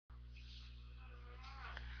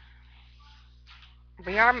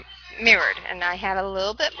We are mirrored, and I had a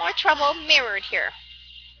little bit more trouble mirrored here.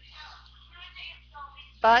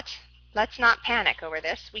 But let's not panic over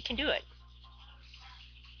this. We can do it.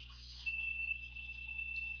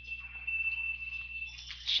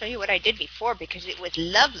 Show you what I did before because it was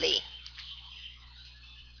lovely.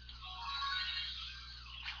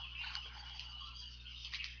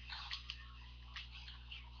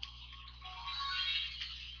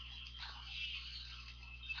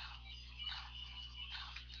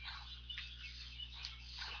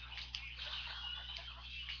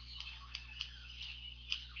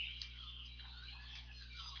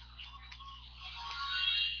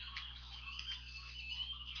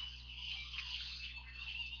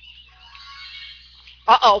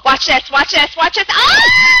 Uh-oh, watch this, watch this, watch this.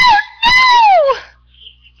 Oh,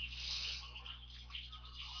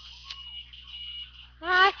 no!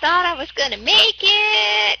 I thought I was going to make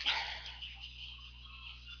it.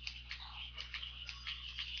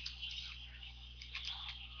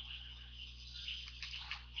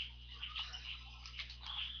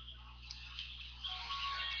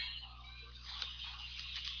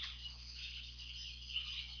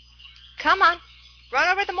 Come on, run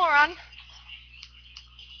over the moron.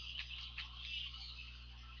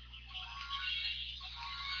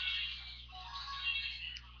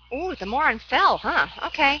 Ooh, the moron fell, huh?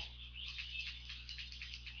 Okay.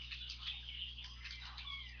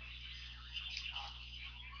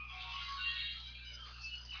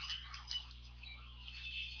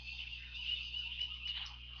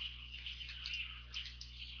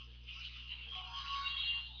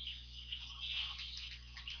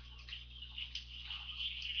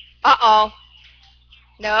 Uh-oh.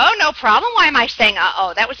 No, no problem. Why am I saying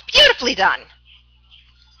uh-oh? That was beautifully done.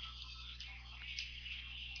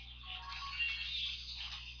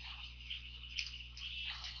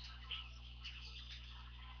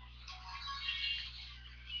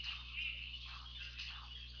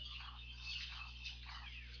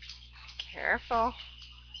 Careful.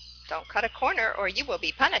 Don't cut a corner or you will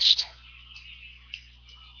be punished.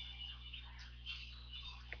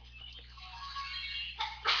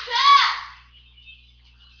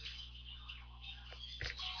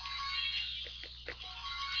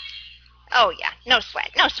 Oh, yeah. No sweat.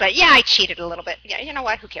 No sweat. Yeah, I cheated a little bit. Yeah, you know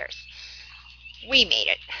what? Who cares? We made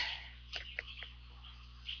it.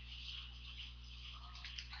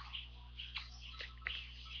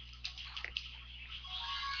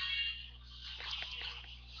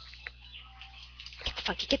 Get the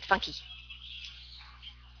funky. Get the funky.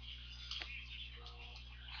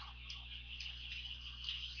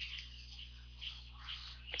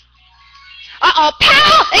 Uh-oh.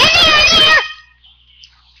 Pal! In here!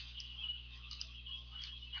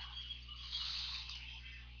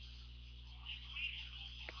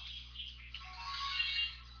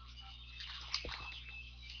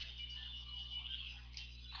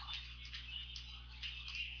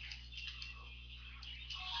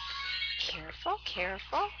 Careful,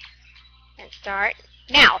 careful. And start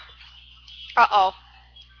now. Uh-oh.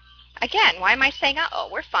 Again, why am I saying uh-oh?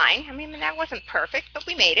 We're fine. I mean, that wasn't perfect, but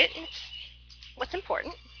we made it. It's what's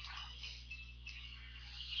important.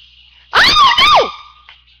 Oh, no!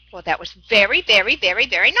 Well, that was very, very, very,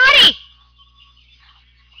 very naughty.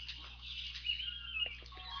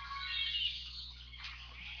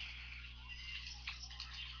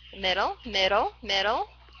 Middle, middle, middle.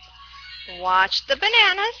 Watch the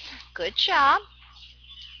bananas. Good job.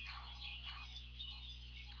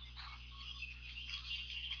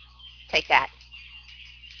 Take that.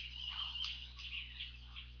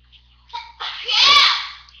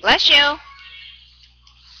 Bless you.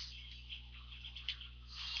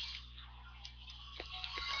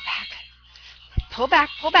 Pull back,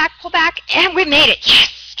 pull back, pull back, and we made it.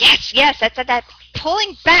 Yes, yes, yes. That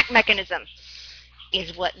pulling back mechanism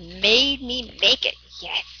is what made me make it.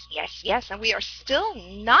 Yes, yes, yes. And we are still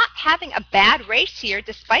not having a bad race here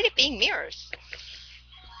despite it being mirrors.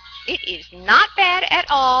 It is not bad at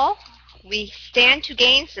all. We stand to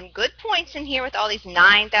gain some good points in here with all these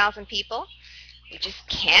 9,000 people. We just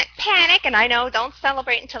can't panic, and I know, don't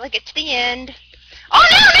celebrate until I get to the end. Oh,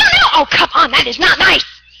 no, no, no! Oh, come on, that is not nice!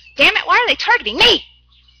 Damn it, why are they targeting me?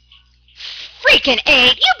 Freaking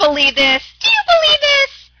A! Do you believe this? Do you believe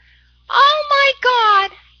this? Oh, my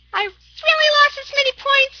God! I really lost this many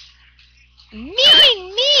points?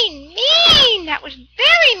 Mean, mean, mean! That was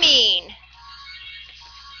very mean.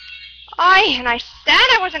 And I said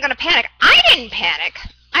I wasn't going to panic. I didn't panic.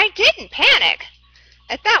 I didn't panic.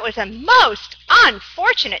 That was a most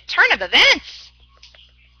unfortunate turn of events.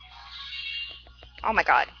 Oh my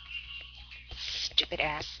God. Stupid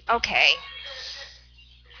ass. Okay.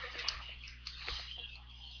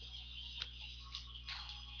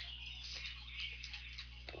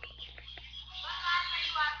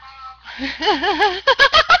 Third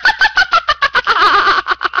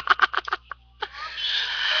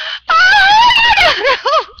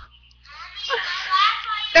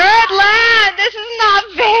land! This is not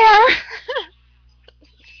fair!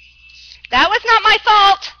 That was not my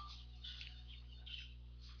fault!